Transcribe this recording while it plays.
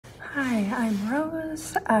Hi, I'm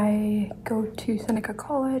Rose. I go to Seneca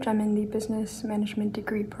College. I'm in the business management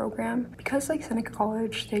degree program. Because Seneca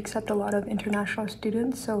College, they accept a lot of international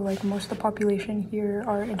students, so most of the population here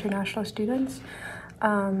are international students.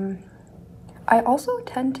 I also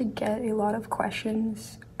tend to get a lot of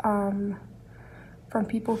questions from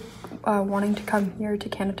people wanting to come here to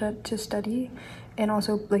Canada to study, and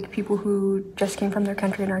also people who just came from their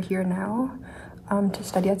country and are here now to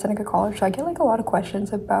study at Seneca College. So I get a lot of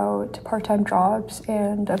questions about part-time jobs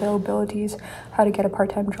and availabilities, how to get a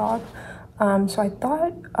part-time job. So I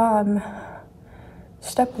thought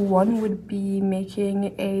step one would be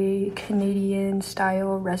making a Canadian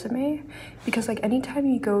style resume, because anytime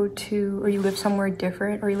you go to, or you live somewhere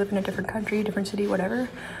different, or you live in a different country, different city, whatever,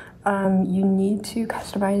 you need to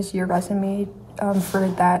customize your resume for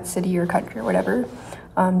that city or country or whatever,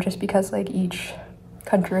 just because each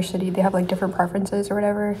country or city, they have different preferences or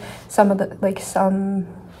whatever. Some of the some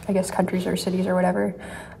I guess countries or cities or whatever,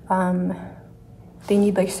 they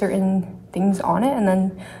need certain things on it, and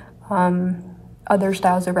then other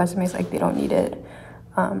styles of resumes they don't need it.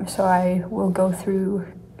 So I will go through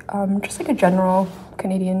just a general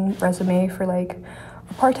Canadian resume for a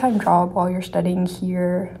part-time job while you're studying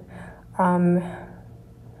here,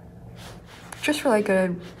 just for a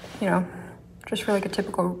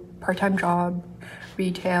typical part-time job,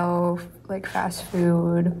 retail, fast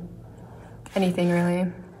food, anything really.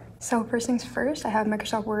 So first things first, I have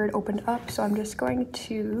Microsoft Word opened up, so I'm just going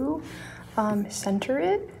to center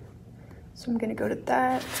it. So I'm gonna go to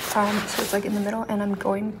that, so it's in the middle, and I'm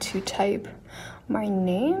going to type my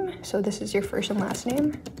name. So this is your first and last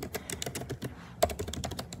name.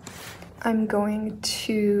 I'm going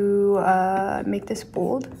to make this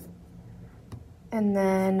bold, and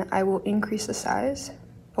then I will increase the size.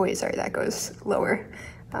 Oh wait, sorry, that goes lower.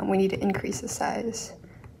 We need to increase the size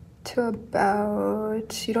to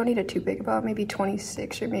about, you don't need it too big, about maybe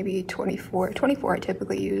 26 or maybe 24. 24 I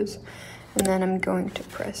typically use. And then I'm going to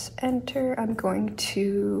press enter. I'm going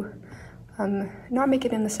to not make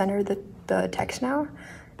it in the center of the text now.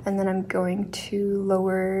 And then I'm going to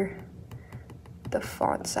lower the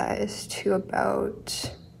font size to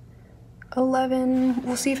about 11.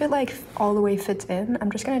 We'll see if it all the way fits in.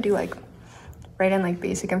 I'm just gonna do write in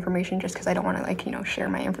basic information, just because I don't want to share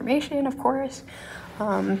my information, of course.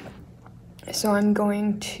 So I'm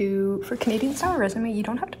going to, for Canadian style resume, you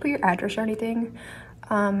don't have to put your address or anything.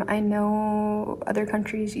 I know other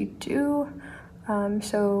countries you do.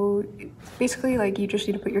 So basically you just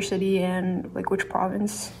need to put your city and which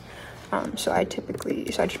province. So I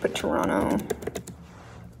just put Toronto,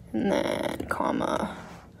 and then comma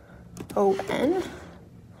ON.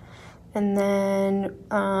 And then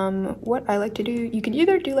what I like to do, you can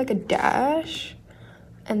either do a dash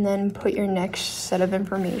and then put your next set of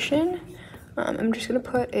information. I'm just gonna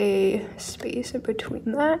put a space in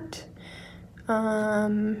between that. Or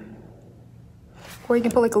you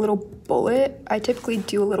can put a little bullet. I typically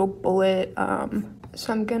do a little bullet.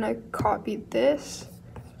 So I'm gonna copy this,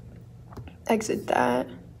 exit that,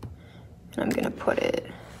 and I'm gonna put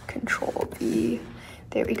it Control V.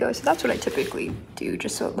 There we go. So that's what I typically do,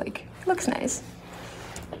 just so it looks nice.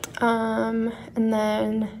 And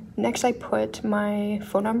then next I put my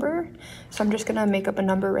phone number. So I'm just gonna make up a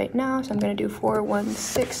number right now. So I'm gonna do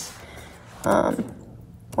 416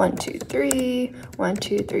 123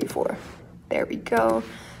 1234. There we go.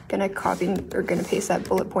 Gonna copy or gonna paste that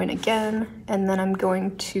bullet point again, and then I'm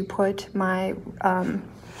going to put my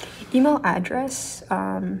email address.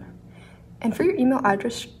 And for your email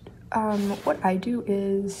address, what I do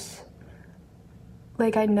is,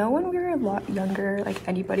 I know when we were a lot younger,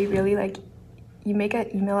 anybody really, you make an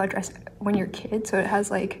email address when you're a kid, so it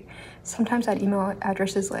has sometimes that email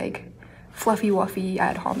address is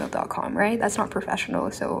fluffywuffy@hotmail.com, right? That's not professional.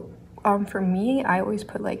 So for me, I always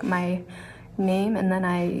put my name, and then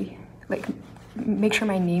I make sure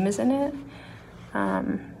my name is in it.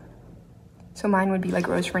 So mine would be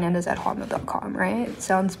Rose Fernandez at hotmail.com, right? It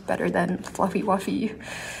sounds better than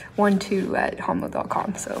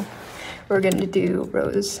fluffywuffy12@hotmail.com. So we're going to do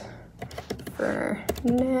Rose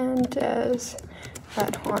Fernandez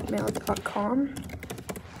at hotmail.com,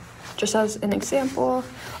 just as an example.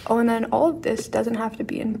 Oh, and then all of this doesn't have to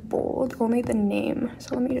be in bold, only the name.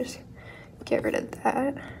 So let me just get rid of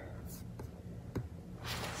that.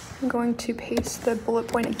 I'm going to paste the bullet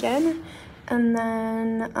point again, and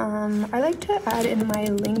then I like to add in my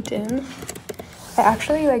LinkedIn. I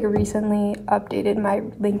actually recently updated my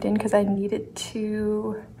LinkedIn because I needed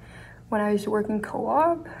to. When I was working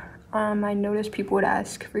co-op, I noticed people would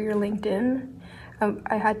ask for your LinkedIn.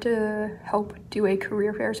 I had to help do a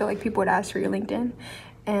career fair, so people would ask for your LinkedIn,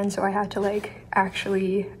 And so I had to like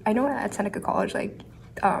actually, I know at Seneca College, like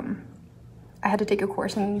I had to take a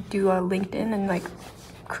course and do a LinkedIn and like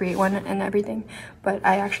create one and everything, but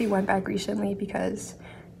I actually went back recently because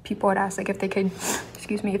people had asked like if they could,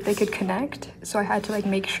 excuse me, if they could connect. So I had to like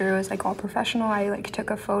make sure it was like all professional. I like took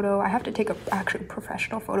a photo. I have to take a actual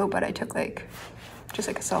professional photo, but I took like just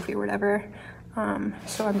like a selfie or whatever.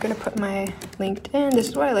 So I'm gonna put my LinkedIn. This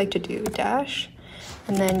is what I like to do, dash,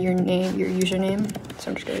 and then your name, your username.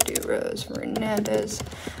 So I'm just gonna do Rose Fernandez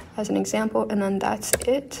as an example, and then that's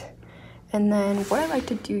it. And then what I like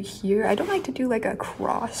to do here, I don't like to do like a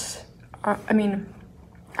cross.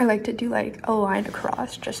 I like to do like a line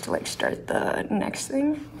across just to like start the next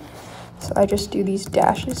thing. So I just do these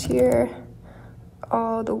dashes here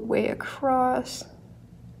all the way across.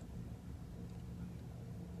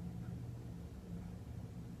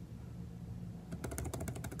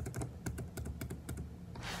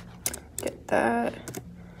 Get that.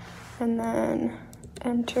 And then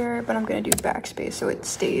enter, but I'm gonna do backspace so it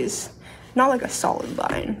stays not like a solid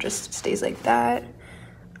line, just stays like that.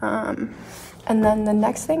 And then the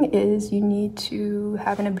next thing is you need to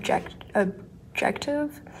have an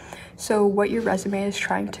objective. So what your resume is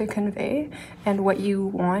trying to convey and what you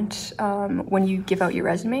want when you give out your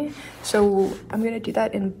resume. So I'm gonna do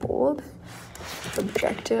that in bold,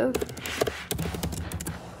 objective.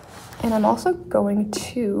 And I'm also going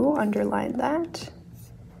to underline that.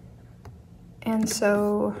 And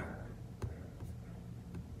so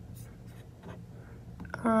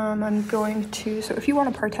I'm going to, so if you want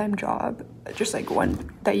a part-time job, just like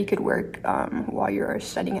one that you could work while you're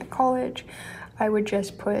studying at college, I would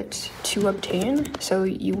just put to obtain, so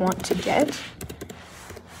you want to get,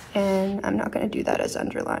 and I'm not going to do that as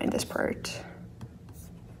underline, this part.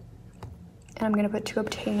 And I'm going to put to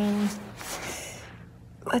obtain,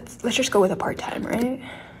 let's just go with a part-time, right?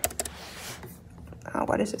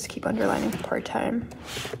 Why does this keep underlining part-time?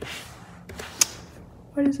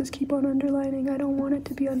 Why does this keep on underlining? I don't want it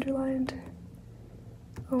to be underlined.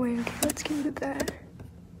 Oh wait, okay, let's get rid of that.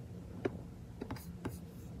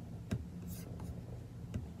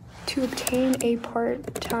 To obtain a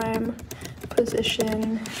part-time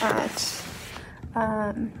position at,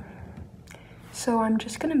 so I'm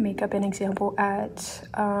just gonna make up an example at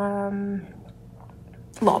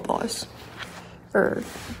Loblaws, or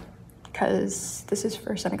because this is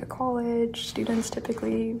for Seneca College students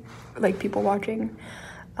typically, like people watching.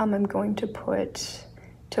 I'm going to put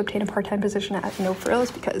to obtain a part-time position at No Frills,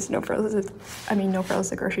 because No Frills is, No Frills,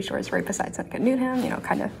 the grocery store is right beside Seneca Newnham, you know,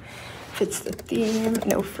 kind of fits the theme,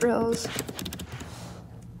 No Frills.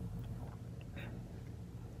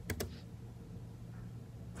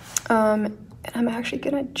 And I'm actually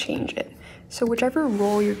gonna change it. So whichever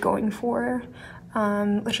role you're going for,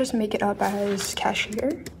 let's just make it up as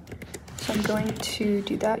cashier. So I'm going to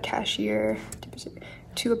do that, cashier,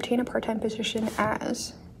 to obtain a part-time position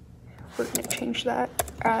as, we're gonna change that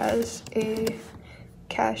as a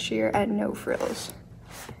cashier at No Frills.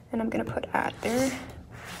 And I'm gonna put at there,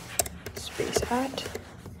 space at,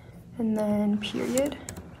 and then period.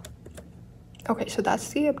 Okay, so that's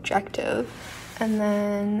the objective. And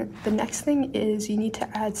then the next thing is you need to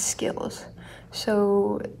add skills.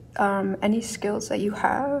 So any skills that you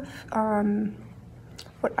have,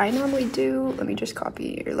 what I normally do, let me just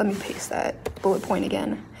copy, or let me paste that bullet point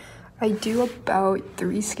again. I do about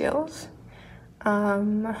 3 skills.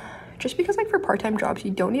 Just because like for part-time jobs,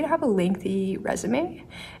 you don't need to have a lengthy resume,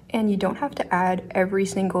 and you don't have to add every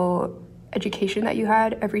single education that you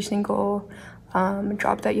had, every single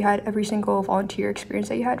job that you had, every single volunteer experience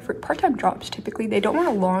that you had. For part-time jobs, typically they don't want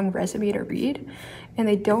a long resume to read, and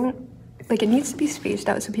they don't, like, it needs to be spaced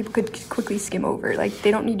out so people could quickly skim over. Like,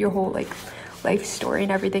 they don't need your whole like life story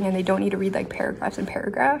and everything, and they don't need to read like paragraphs and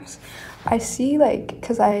paragraphs. I see, like,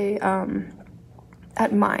 because I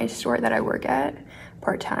at my store that I work at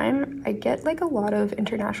part-time, I get like a lot of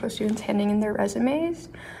international students handing in their resumes,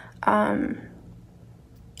 and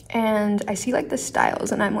I see like the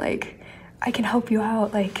styles, and I'm like, I can help you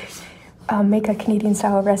out, like make a Canadian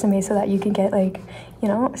style resume so that you can get, like, you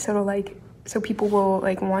know, sort of like, so people will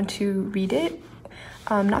like want to read it.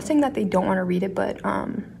 Not saying that they don't want to read it, but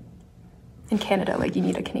in Canada, like, you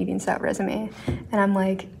need a Canadian style resume, and I'm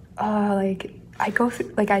like, like, I go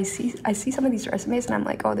through, like, I see some of these resumes, and I'm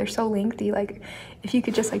like, oh, they're so lengthy, like, if you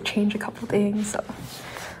could just like change a couple things. So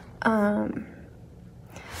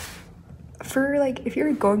for like, if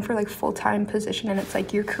you're going for like full-time position and it's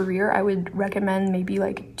like your career, I would recommend maybe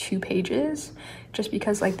like 2 pages, just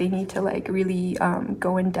because like they need to like really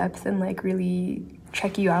go in depth and like really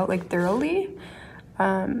check you out like thoroughly.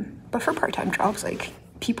 But for part-time jobs, like,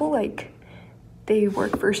 people like, they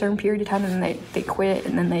work for a certain period of time and then they quit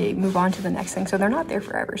and then they move on to the next thing. So they're not there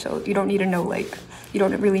forever. So you don't need to know, like, you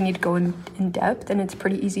don't really need to go in depth, and it's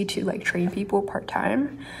pretty easy to like train people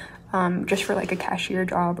part-time. Just for like a cashier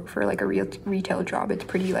job or for like a retail job, it's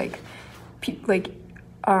pretty like,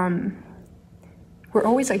 we're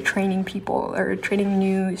always like training people or training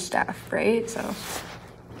new staff, right?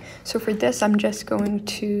 So for this, I'm just going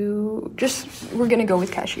to, we're gonna go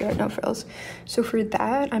with cashier, no frills. So for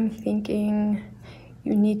that, I'm thinking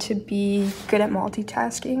you need to be good at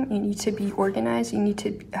multitasking, you need to be organized, you need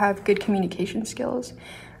to have good communication skills.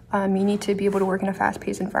 You need to be able to work in a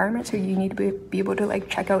fast-paced environment, so you need to be able to like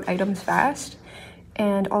check out items fast.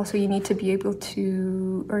 And also you need to be able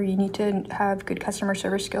to, or you need to have good customer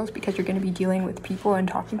service skills because you're going to be dealing with people and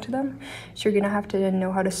talking to them. So you're going to have to know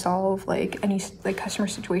how to solve like any like customer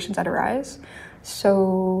situations that arise.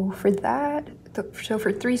 So for that, so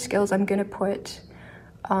for 3 skills, I'm going to put,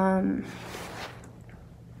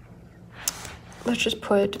 let's just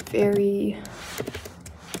put very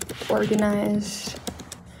organized,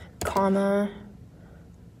 comma,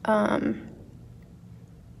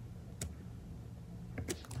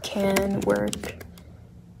 can work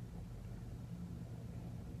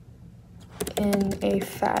in a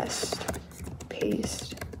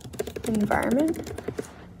fast-paced environment.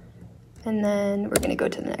 And then we're gonna go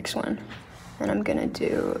to the next one, and I'm gonna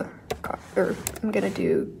do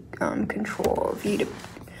Control V to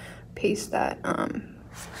paste that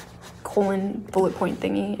colon bullet point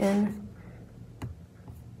thingy in.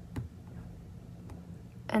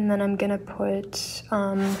 And then I'm gonna put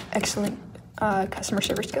excellent customer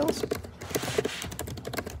service skills,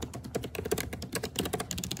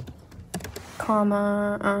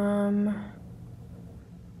 comma,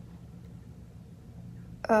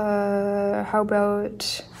 how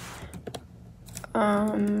about,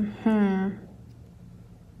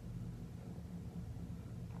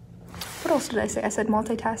 what else did I say? I said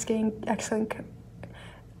multitasking, excellent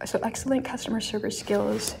customer service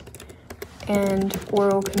skills, and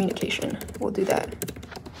oral communication. We'll do that.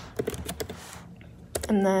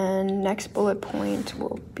 And then next bullet point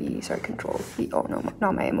will be, sorry, Control V. Oh no,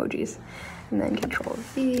 not my emojis. And then Control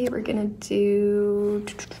V, we're gonna do,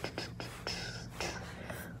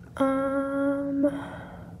 I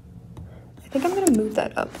think I'm gonna move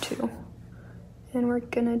that up too. And we're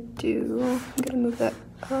gonna do, I'm gonna move that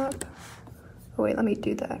up. Oh wait, let me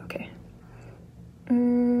do that, okay.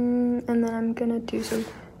 And then I'm gonna do, so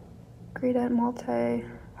great at how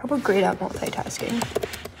about great at multitasking?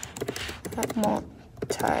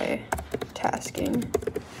 Multitasking.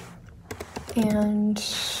 And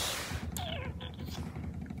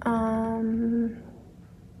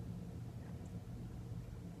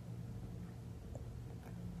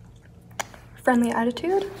friendly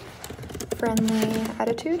attitude.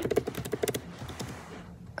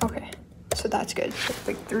 Okay, so that's good. So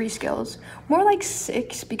like 3 skills, more like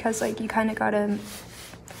 6, because like you kind of gotta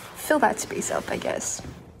fill that space up, I guess.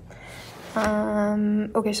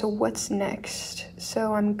 Okay, so what's next?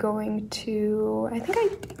 So I'm going to, I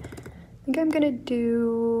think I'm gonna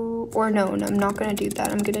do, or no, I'm not gonna do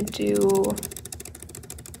that. I'm gonna do,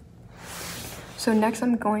 so next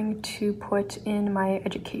I'm going to put in my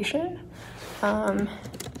education.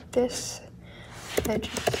 This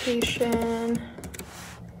education,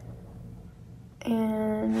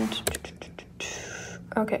 and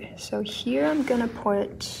okay, so here I'm gonna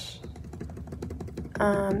put,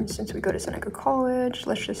 since we go to Seneca College,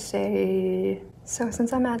 let's just say, so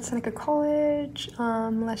since I'm at Seneca College,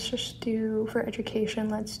 let's just do, for education,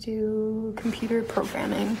 let's do computer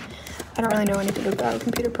programming. I don't really know anything about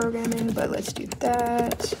computer programming, but let's do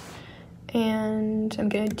that. And I'm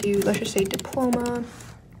gonna do, let's just say diploma.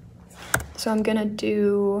 So I'm gonna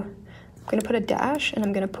put a dash, and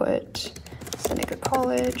I'm gonna put Seneca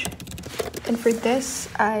College. And for this,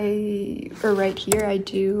 right here, I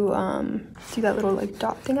do that little like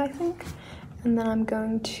dot thing, I think. And then I'm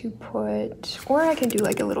going to put, or I can do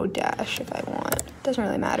like a little dash if I want. Doesn't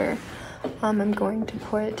really matter. I'm going to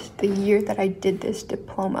put the year that I did this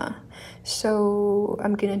diploma. So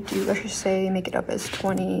I'm gonna do, let's just say, make it up as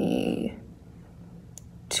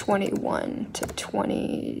 2021 to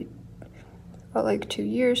 20, like 2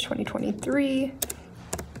 years, 2023.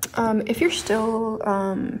 If you're still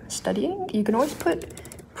studying, you can always put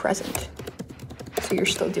present, so you're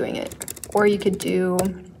still doing it. Or you could do,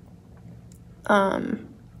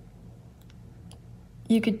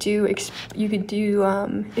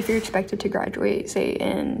 if you're expected to graduate, say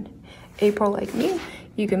in April like me,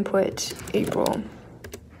 you can put April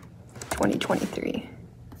 2023.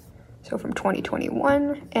 So So from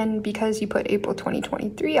 2021, and because you put April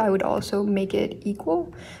 2023, I would also make it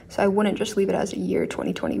equal. So I wouldn't just leave it as a year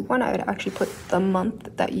 2021, I would actually put the month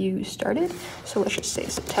that you started. So let's just say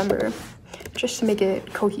September, just to make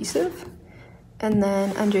it cohesive. And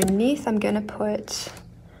then underneath, I'm gonna put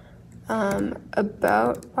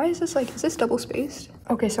about, why is this like, is this double spaced?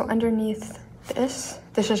 Okay, so underneath this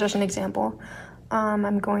is just an example.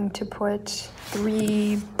 I'm going to put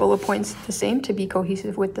 3 bullet points the same to be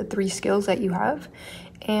cohesive with the 3 skills that you have.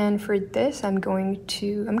 And for this, I'm gonna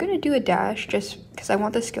do a dash just because I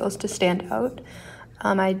want the skills to stand out.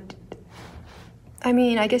 I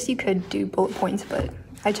mean, I guess you could do bullet points, but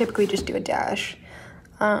I typically just do a dash.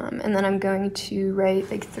 And then I'm going to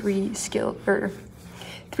write like 3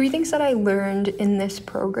 things that I learned in this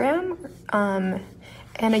program.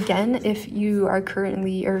 And again, if you are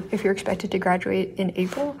currently, or if you're expected to graduate in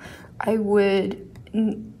April, I would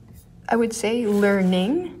say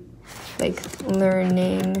learning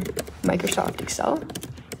Microsoft Excel.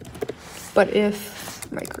 But if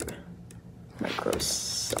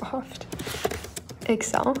Microsoft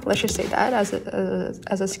Excel, let's just say that as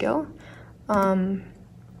a skill. But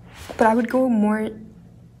I would go more,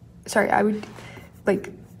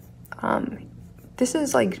 this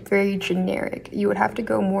is like very generic. You would have to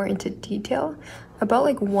go more into detail about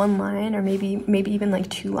like 1 line or maybe even like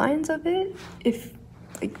 2 lines of it.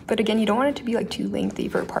 But again, you don't want it to be like too lengthy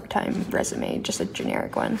for a part-time resume, just a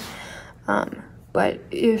generic one. But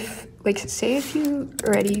if you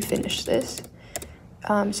already finished this,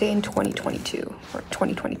 say in 2022 or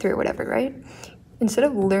 2023 or whatever, right? Instead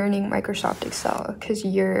of learning Microsoft Excel, because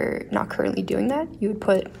you're not currently doing that, you would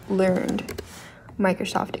put learned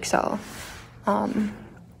Microsoft Excel.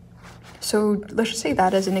 So let's just say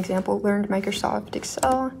that as an example, learned Microsoft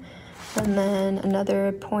Excel. And then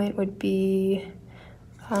another point would be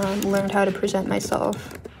learned how to present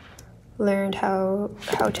myself, learned how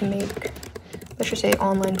to make, let's just say,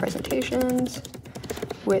 online presentations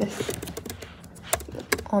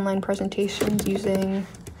using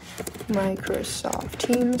Microsoft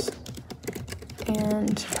Teams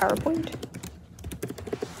and PowerPoint.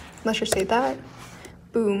 Let's just say that.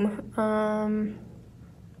 Boom.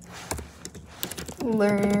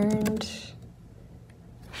 Learned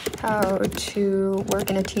how to work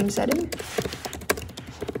in a team setting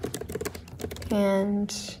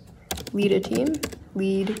and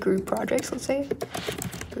lead group projects, let's say.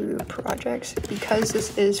 Group projects. Because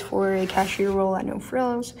this is for a cashier role at No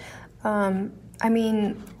Frills, I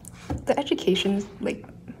mean, the education, like,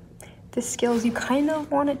 the skills, you kind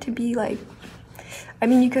of want it to be like, I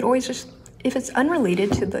mean, you could always just, if it's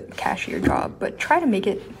unrelated to the cashier job, but try to make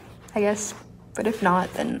it, I guess, but if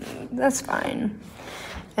not, then that's fine.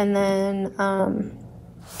 And then,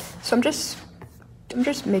 so I'm just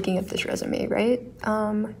making up this resume, right?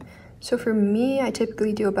 So for me, I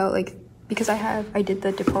typically do about like, because I did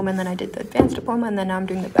the diploma and then I did the advanced diploma and then now I'm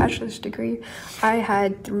doing the bachelor's degree, I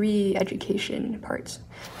had 3 education parts.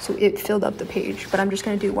 So it filled up the page, but I'm just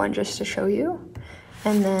gonna do one just to show you.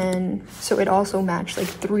 And then, so it also matched like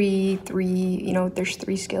three, you know, there's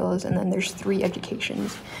 3 skills and then there's 3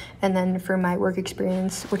 educations. And then for my work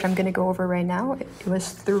experience, which I'm gonna go over right now, it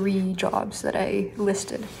was 3 jobs that I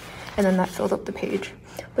listed. And then that filled up the page.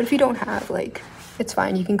 But if you don't have, like, it's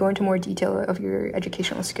fine. You can go into more detail of your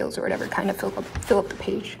educational skills or whatever, kind of fill up the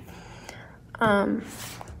page. So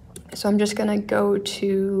I'm just gonna go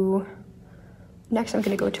to, next I'm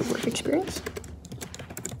gonna go to work experience.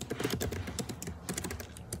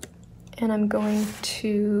 And I'm going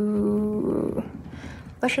to,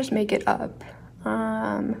 let's just make it up.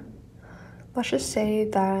 Let's just say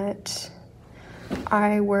that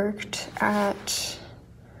I worked at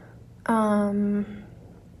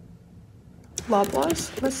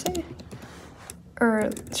Loblaws, let's say.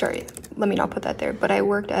 Or, sorry, let me not put that there, but I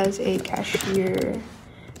worked as a cashier,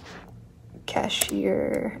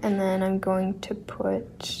 and then I'm going to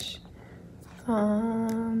put,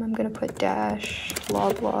 dash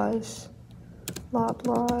Loblaws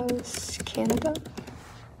Canada.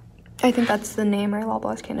 I think that's the name, right?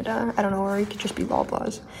 Loblaws Canada. I don't know, or it could just be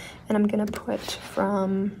Loblaws. And I'm gonna put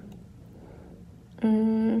from,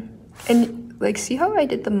 and like, see how I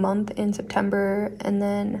did the month in September and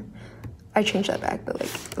then I changed that back, but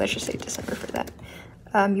like, let's just say December for that.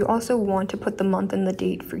 You also want to put the month and the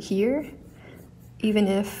date for here, even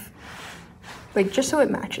if, like, just so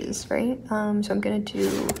it matches, right? So I'm gonna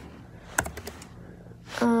do,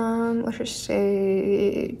 let's just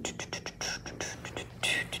say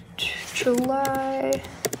July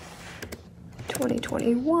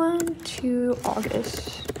 2021 to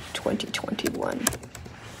August 2021.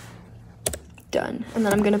 Done. And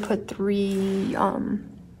then I'm gonna put 3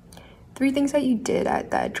 3 things that you did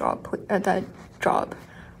at that job.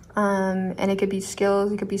 And it could be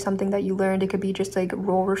skills, it could be something that you learned, it could be just like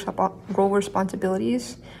role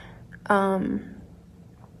responsibilities. So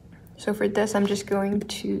for this, I'm just going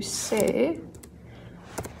to say,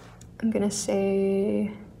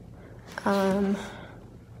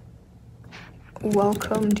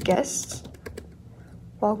 welcomed guests.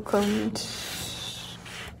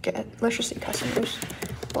 Let's just say customers.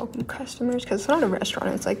 Welcome customers, because it's not a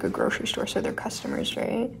restaurant, it's like a grocery store, so they're customers,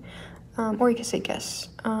 right? Or you could say guests.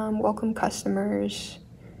 Welcome customers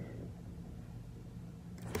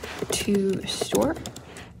to store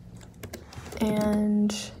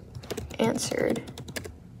and answered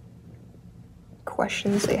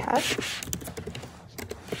questions they had.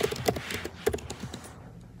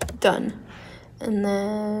 Done. And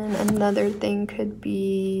then another thing could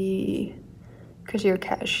be, because you're a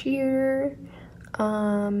cashier,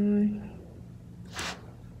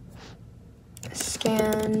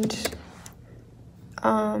 scanned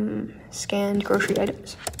grocery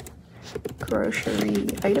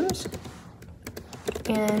items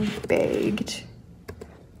and bagged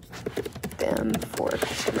them for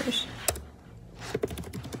customers.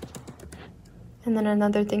 And then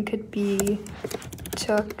another thing could be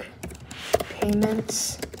took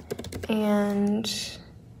payments and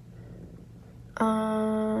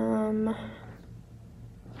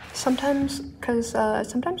sometimes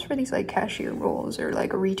for these like cashier roles or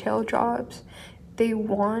like retail jobs, they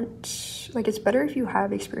want, like, it's better if you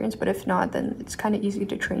have experience, but if not, then it's kind of easy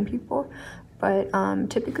to train people. But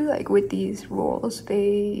typically, like with these roles,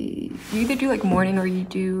 you either do like morning or you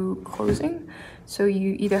do closing. So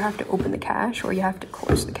you either have to open the cash or you have to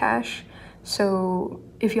close the cash. So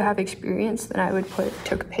if you have experience, then I would put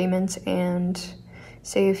took payments, and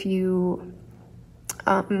say if you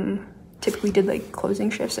typically did like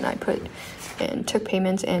closing shifts, and I put and took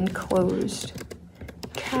payments and closed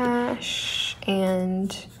cash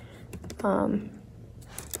and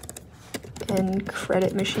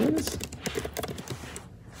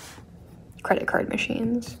credit card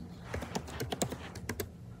machines.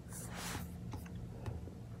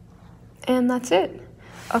 And that's it.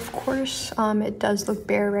 Of course, it does look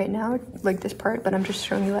bare right now, like this part, but I'm just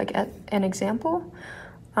showing you like an example.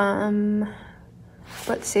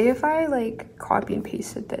 But say if I like copy and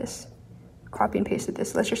pasted this,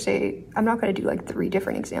 let's just say, I'm not gonna do like 3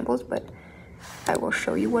 different examples, but I will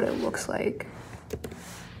show you what it looks like.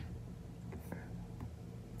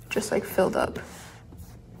 Just like filled up.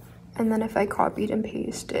 And then if I copied and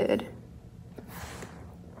pasted,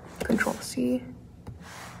 Control-C,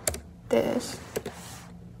 this,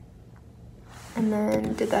 and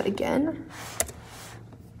then did that again,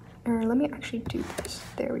 or let me actually do this.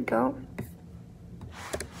 There we go.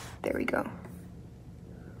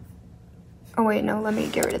 Oh wait, no, let me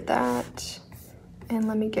get rid of that, and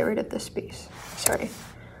let me get rid of the space. Sorry.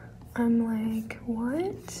 I'm like,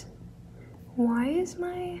 what? Why is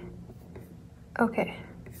my... Okay.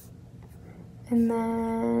 And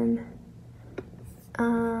then,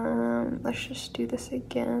 let's just do this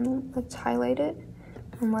again. Let's highlight it,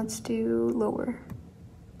 and let's do lower,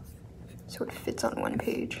 so it fits on one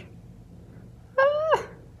page.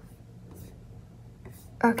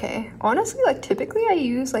 Okay, honestly, like typically I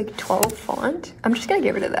use like 12 font. I'm just gonna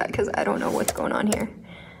get rid of that because I don't know what's going on here.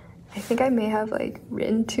 I think I may have like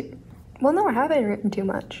written too, well no, I haven't written too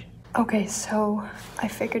much. Okay, so I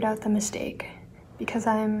figured out the mistake because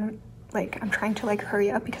I'm trying to like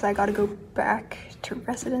hurry up because I gotta go back to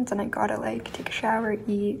residence and I gotta like take a shower,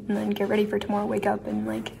 eat, and then get ready for tomorrow, wake up and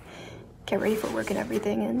like get ready for work and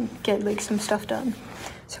everything and get like some stuff done.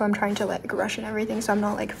 So I'm trying to like rush and everything, so I'm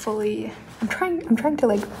not like fully, I'm trying to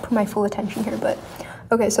like put my full attention here. But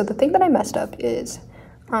okay, so the thing that I messed up is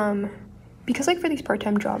because like for these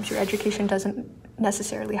part-time jobs, your education doesn't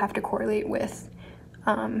necessarily have to correlate with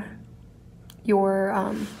your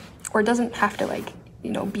or it doesn't have to like,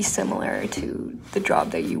 you know, be similar to the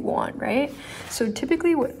job that you want, right? So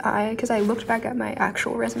typically because I looked back at my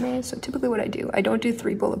actual resume, so typically what I do, I don't do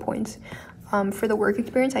 3 bullet points. For the work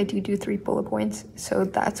experience, I do 3 bullet points, so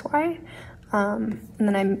that's why. And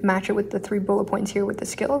then I match it with the 3 bullet points here with the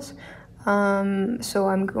skills. But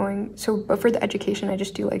for the education, I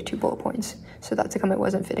just do like 2 bullet points. So that's how come it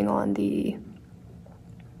wasn't fitting on the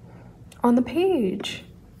page.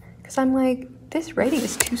 Because I'm like, this writing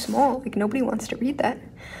is too small, like nobody wants to read that.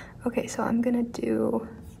 Okay, so I'm gonna do,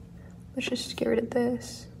 let's just get rid of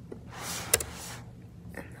this.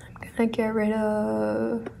 And I'm gonna get rid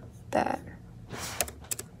of that.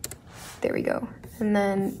 There we go. And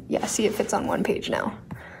then, yeah, see, it fits on one page now.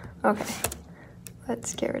 Okay,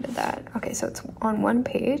 let's get rid of that. Okay, so it's on one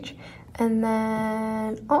page. And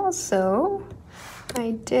then also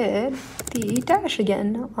I did the dash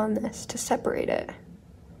again on this to separate it.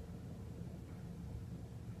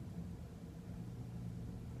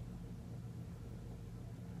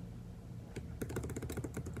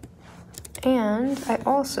 And I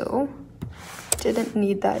also didn't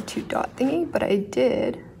need that 2 dot thingy, but I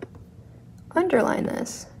did underline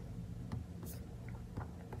this.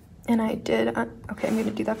 And I did, okay, I'm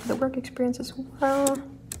gonna do that for the work experience as well.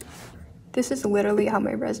 This is literally how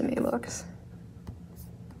my resume looks.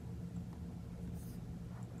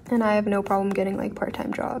 And I have no problem getting like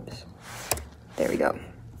part-time jobs. There we go.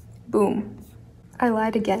 Boom. I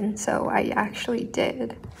lied again, so I actually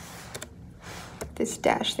did this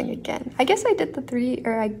dash thing again. I guess I did the 3,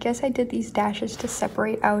 or I guess I did these dashes to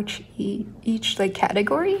separate out each like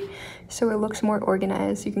category, so it looks more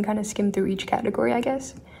organized. You can kind of skim through each category, I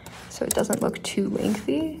guess, so it doesn't look too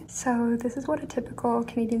lengthy. So this is what a typical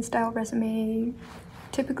Canadian style resume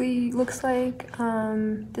typically looks like.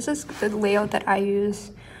 This is the layout that I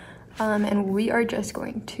use. And we are just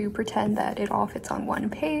going to pretend that it all fits on one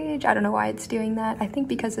page. I don't know why it's doing that. I think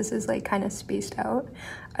because this is like kind of spaced out.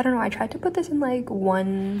 I don't know, I tried to put this in like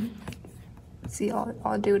one, see,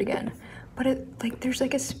 I'll do it again. But it like, there's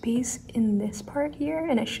like a space in this part here,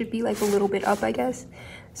 and it should be like a little bit up, I guess.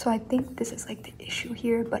 So I think this is like the issue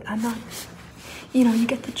here, but I'm not, you know, you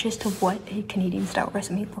get the gist of what a Canadian style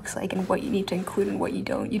resume looks like and what you need to include and what you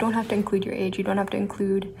don't. You don't have to include your age. You don't have to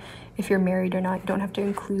include if you're married or not. You don't have to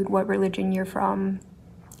include what religion you're from.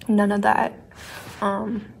 None of that.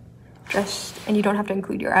 And you don't have to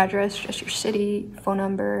include your address, just your city, phone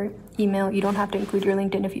number, email. You don't have to include your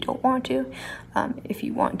LinkedIn if you don't want to. If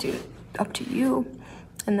you want to, up to you.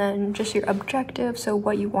 And then just your objective, so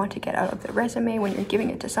what you want to get out of the resume when you're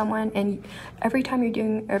giving it to someone. And every time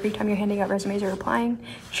you're handing out resumes or applying,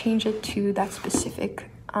 change it to that specific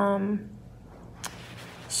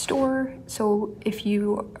store. So if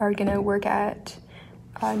you are gonna work at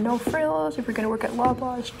No Frills, if you're gonna work at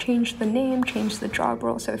Loblaws, change the name, change the job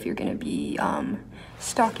role. So if you're gonna be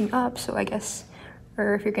stocking up, so I guess,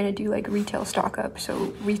 or if you're gonna do like retail stock up,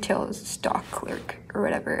 so retail stock clerk or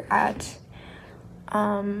whatever at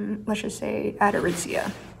let's just say at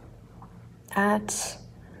Aritzia, at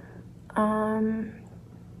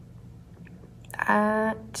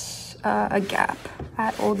a Gap,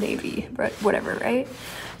 at Old Navy, but whatever, right?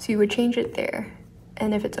 So you would change it there.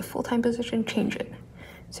 And if it's a full-time position, change it.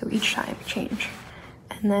 So each time change.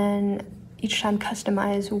 And then each time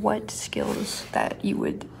customize what skills that you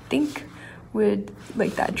would think would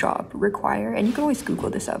like that job require. And you can always Google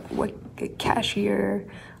this up, what cashier,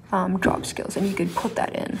 job skills, and you could put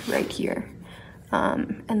that in right here.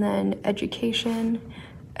 And then education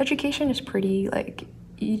is pretty like,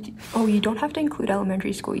 you don't have to include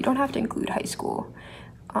elementary school, you don't have to include high school,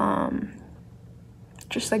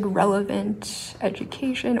 just like relevant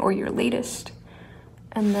education or your latest.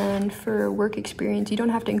 And then for work experience, you don't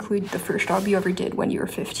have to include the first job you ever did when you were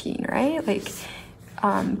 15, right? Like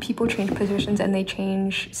people change positions,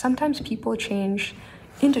 and sometimes people change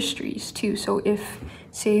industries too. So if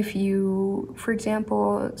you, for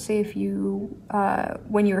example,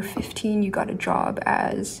 when you were 15, you got a job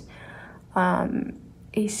as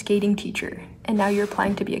a skating teacher, and now you're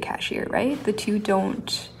applying to be a cashier, right? The two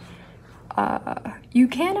don't, you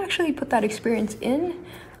can actually put that experience in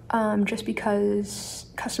just because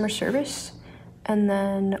customer service, and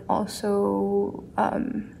then also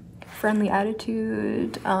friendly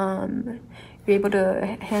attitude, you're able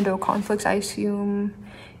to handle conflicts, I assume,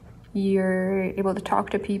 you're able to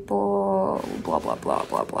talk to people, blah blah blah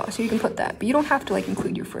blah blah. So you can put that, but you don't have to like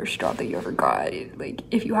include your first job that you ever got. Like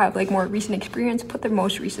if you have like more recent experience, put the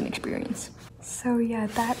most recent experience. So yeah,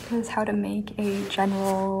 that is how to make a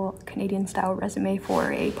general Canadian style resume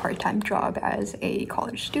for a part-time job as a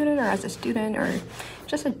college student, or as a student, or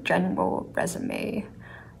just a general resume.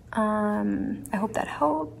 I hope that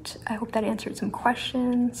helped. I hope that answered some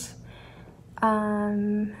questions.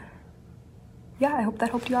 Yeah, I hope that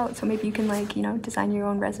helped you out. So maybe you can like, you know, design your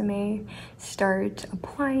own resume, start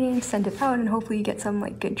applying, send it out, and hopefully you get some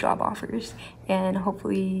like good job offers, and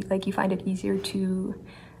hopefully like you find it easier to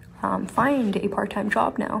find a part-time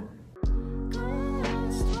job now.